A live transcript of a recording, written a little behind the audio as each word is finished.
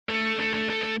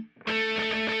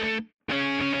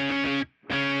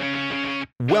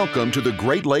Welcome to the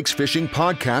Great Lakes Fishing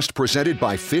Podcast presented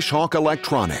by Fishhawk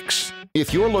Electronics.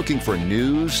 If you're looking for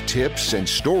news, tips, and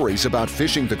stories about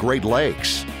fishing the Great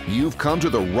Lakes, you've come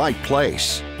to the right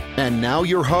place. And now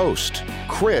your host,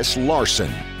 Chris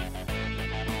Larson.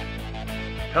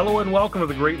 Hello and welcome to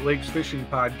the Great Lakes Fishing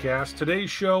Podcast. Today's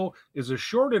show is a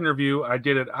short interview I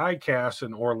did at iCast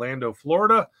in Orlando,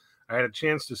 Florida. I had a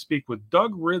chance to speak with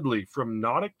Doug Ridley from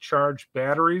NauticCharge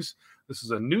batteries. This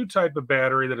is a new type of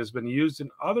battery that has been used in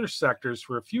other sectors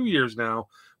for a few years now,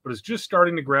 but is just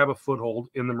starting to grab a foothold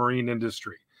in the marine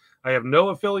industry. I have no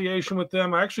affiliation with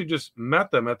them. I actually just met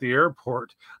them at the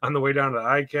airport on the way down to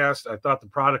iCast. I thought the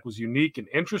product was unique and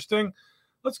interesting.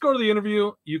 Let's go to the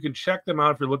interview. You can check them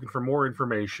out if you're looking for more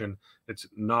information. It's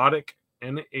Nautic,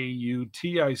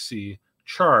 N-A-U-T-I-C,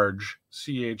 charge,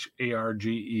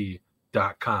 C-H-A-R-G-E.com,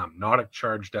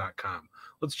 NauticCharge.com.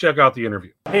 Let's check out the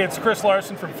interview. Hey, it's Chris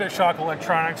Larson from Fishhawk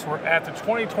Electronics. We're at the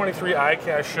 2023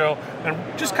 iCast show and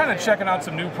just kind of checking out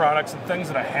some new products and things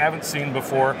that I haven't seen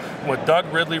before. I'm with Doug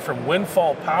Ridley from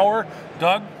Windfall Power.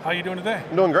 Doug, how you doing today?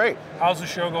 I'm doing great. How's the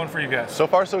show going for you guys? So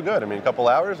far, so good. I mean, a couple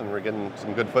hours and we're getting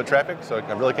some good foot traffic, so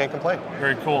I really can't complain.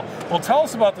 Very cool. Well, tell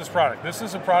us about this product. This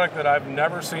is a product that I've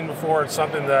never seen before. It's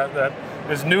something that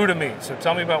is new to me. So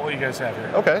tell me about what you guys have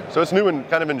here. Okay, so it's new and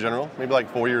kind of in general, maybe like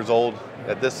 4 years old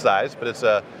at this size, but it's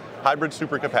a hybrid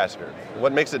supercapacitor.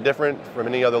 What makes it different from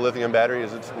any other lithium battery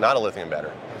is it's not a lithium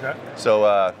battery. Okay. So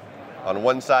on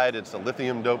one side, it's a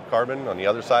lithium doped carbon. On the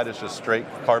other side, it's just straight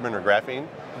carbon or graphene,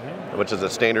 which is a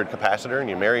standard capacitor, and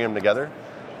you marry them together,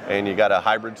 and you got a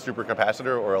hybrid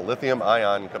supercapacitor or a lithium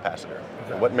ion capacitor.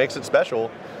 Okay. What makes it special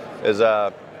is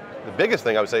the biggest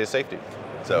thing I would say is safety.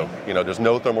 So, you know, there's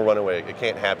no thermal runaway. It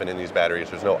can't happen in these batteries.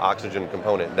 There's no oxygen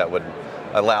component that would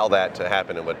allow that to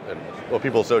happen and what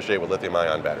people associate with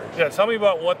lithium-ion batteries. Yeah, tell me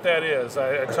about what that is.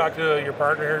 I talked to your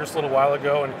partner here just a little while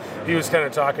ago, and he was kind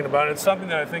of talking about it. It's something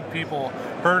that I think people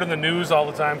heard in the news all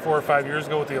the time 4 or 5 years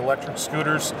ago with the electric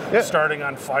scooters starting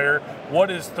on fire.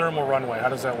 What is thermal runaway? How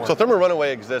does that work? So thermal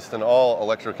runaway exists in all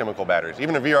electrochemical batteries.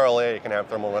 Even a VRLA can have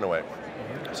thermal runaway.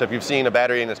 So if you've seen a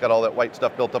battery and it's got all that white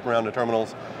stuff built up around the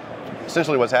terminals,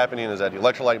 essentially what's happening is that the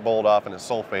electrolyte bowled off and it's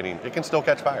sulfating. It can still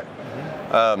catch fire.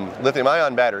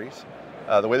 Lithium-ion batteries,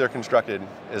 the way they're constructed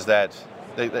is that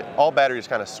all batteries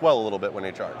kind of swell a little bit when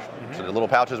they charge. So the little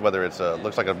pouches, whether it's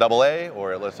looks like a AA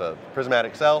or it's a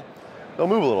prismatic cell, they'll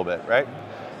move a little bit, right?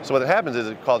 So what happens is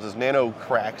it causes nano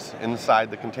cracks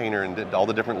inside the container and all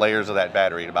the different layers of that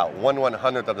battery, about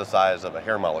 1/100th of the size of a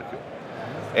hair molecule.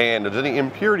 And if there's any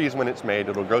impurities when it's made,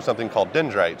 it'll grow something called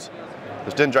dendrites.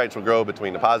 Those dendrites will grow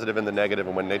between the positive and the negative,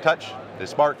 and when they touch, they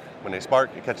spark. When they spark,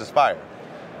 it catches fire.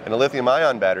 In a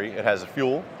lithium-ion battery, it has a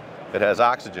fuel, it has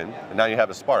oxygen, and now you have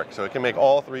a spark. So it can make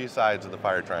all three sides of the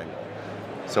fire triangle.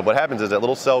 So what happens is that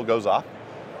little cell goes off,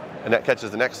 and that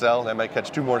catches the next cell, that might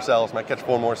catch 2 more cells, might catch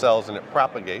 4 more cells, and it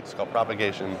propagates. It's called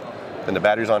propagation. Then the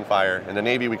battery's on fire. In the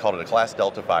Navy, we call it a class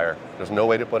delta fire. There's no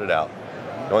way to put it out.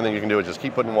 The only thing you can do is just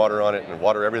keep putting water on it and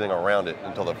water everything around it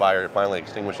until the fire finally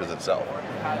extinguishes itself.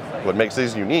 What makes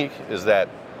these unique is that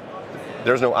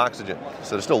there's no oxygen.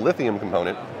 So there's still a lithium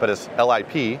component, but it's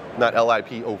LiP, not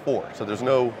LiPO4. So there's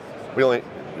no, you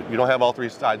don't have all 3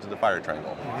 sides of the fire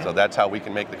triangle. So that's how we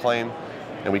can make the claim,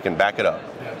 and we can back it up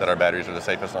that our batteries are the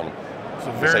safest on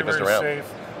So very, very around. safe.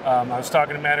 I was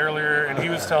talking to Matt earlier, and he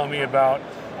was telling me about,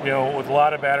 you know, with a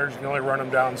lot of batteries, you can only run them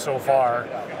down so far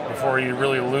before you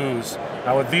really lose.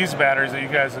 Now with these batteries that you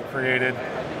guys have created,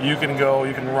 you can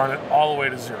run it all the way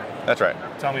to 0. That's right.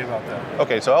 Tell me about that.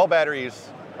 Okay, so all batteries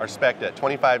are spec'd at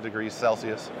 25 degrees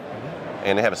Celsius,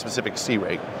 and they have a specific C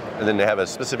rate, and then they have a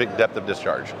specific depth of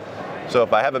discharge. So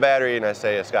if I have a battery and I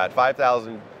say it's got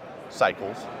 5,000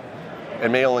 cycles,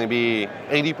 it may only be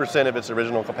 80% of its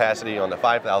original capacity on the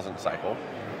 5,000th cycle,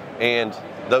 and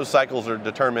those cycles are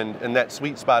determined in that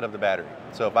sweet spot of the battery.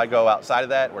 So if I go outside of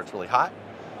that where it's really hot,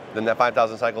 then that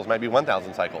 5,000 cycles might be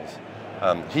 1,000 cycles.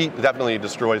 Heat definitely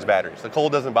destroys batteries. The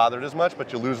cold doesn't bother it as much,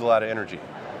 but you lose a lot of energy.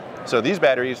 So these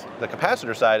batteries, the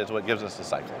capacitor side is what gives us the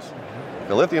cycles.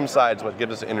 The lithium side is what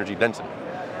gives us the energy density.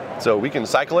 So we can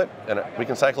cycle it, and we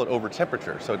can cycle it over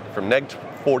temperature. So from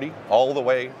 -40 all the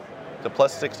way to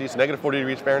 +60, so -40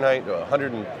 degrees Fahrenheit to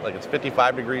 100, like it's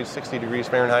 55 degrees, 60 degrees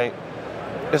Fahrenheit.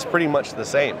 It's pretty much the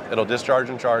same. It'll discharge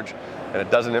and charge, and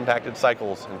it doesn't impact its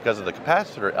cycles. And because of the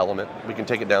capacitor element, we can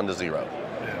take it down to 0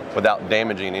 without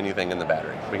damaging anything in the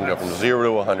battery. We can go from 0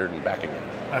 to 100 and back again.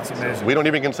 That's amazing. So we don't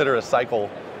even consider a cycle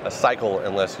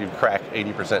unless you crack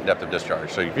 80% depth of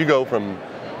discharge. So if you go from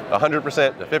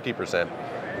 100% to 50%,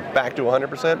 back to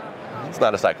 100%, it's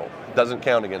not a cycle. doesn't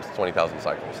count against 20,000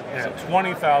 cycles. Yeah,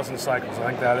 20,000 cycles. I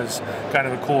think that is kind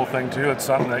of a cool thing too. It's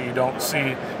something that you don't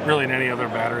see really in any other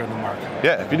battery in the market.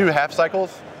 Yeah, if you do half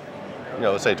cycles,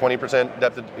 let's say 20%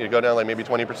 depth, you go down like maybe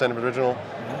 20% of original,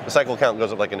 the cycle count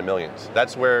goes up like into millions.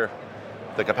 That's where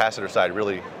the capacitor side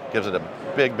really gives it a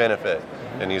big benefit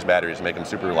in these batteries, make them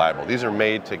super reliable. These are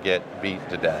made to get beat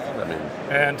to death.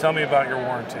 And tell me about your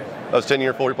warranty. That was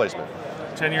 10-year full replacement.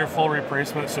 10-year full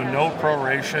replacement, so no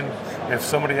proration. If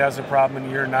somebody has a problem in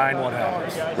year 9, what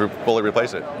happens? We fully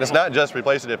replace it. It's not just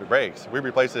replace it if it breaks. We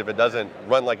replace it if it doesn't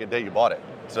run like the day you bought it.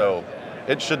 So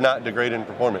it should not degrade in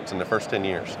performance in the first 10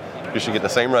 years. You should get the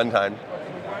same runtime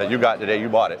that you got the day you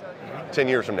bought it 10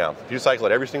 years from now. If you cycle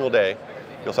it every single day,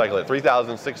 you'll cycle it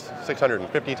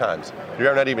 3,650 times.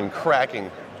 You're not even cracking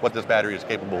what this battery is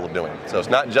capable of doing. So it's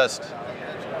not just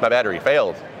my battery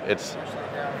failed. It's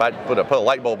if I put a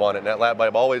light bulb on it and that light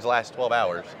bulb always lasts 12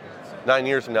 hours, 9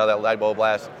 years from now that light bulb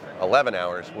lasts 11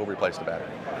 hours, we'll replace the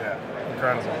battery. Yeah,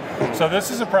 incredible. So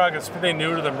this is a product that's pretty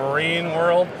new to the marine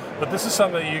world, but this is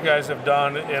something that you guys have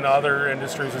done in other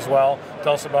industries as well.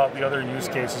 Tell us about the other use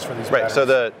cases for these batteries. Right, so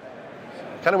the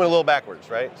kind of went a little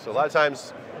backwards, right? So a lot of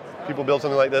times people build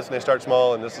something like this and they start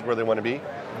small and this is where they want to be.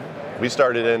 We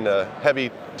started in the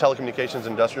heavy telecommunications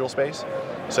industrial space,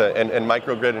 and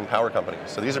microgrid and power companies.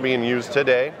 So these are being used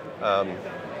today.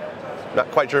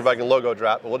 Not quite sure if I can logo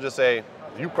drop, but we'll just say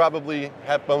you probably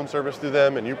have phone service through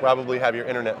them and you probably have your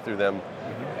internet through them.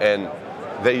 And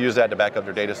they use that to back up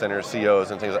their data centers, COs,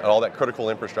 and things, and all that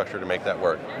critical infrastructure to make that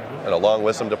work. And along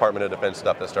with some Department of Defense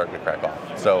stuff that's starting to crack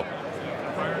off. So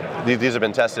these have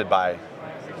been tested by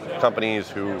companies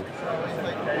who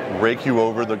rake you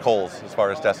over the coals as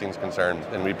far as testing is concerned,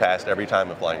 and we passed every time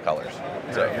with flying colors.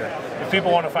 So, if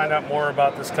people want to find out more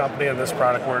about this company and this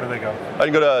product, where do they go? You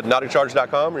can go to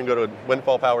NauticCharge.com or you can go to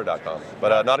windfallpower.com.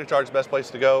 But NauticCharge is the best place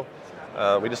to go.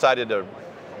 We decided to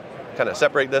kind of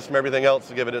separate this from everything else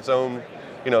to give it its own,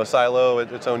 silo,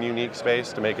 its own unique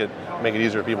space to make it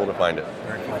easier for people to find it.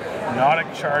 Very cool.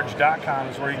 NauticCharge.com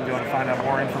is where you can go to find out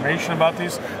more information about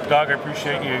these. Doug, I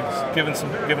appreciate you giving us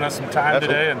some time Absolutely.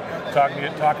 today and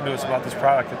talking to us about this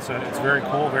product. It's very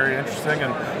cool, very interesting,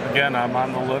 and again, I'm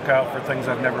on the lookout for things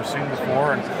I've never seen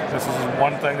before, and this is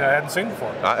one thing that I hadn't seen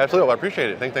before. Absolutely, I appreciate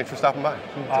it. Thanks for stopping by.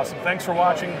 Awesome. Thanks for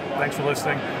watching. Thanks for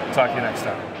listening. Talk to you next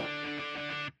time.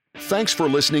 Thanks for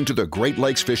listening to the Great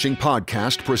Lakes Fishing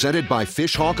Podcast presented by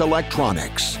Fishhawk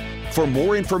Electronics. For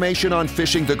more information on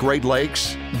fishing the Great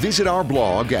Lakes, visit our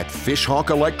blog at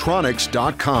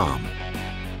fishhawkelectronics.com.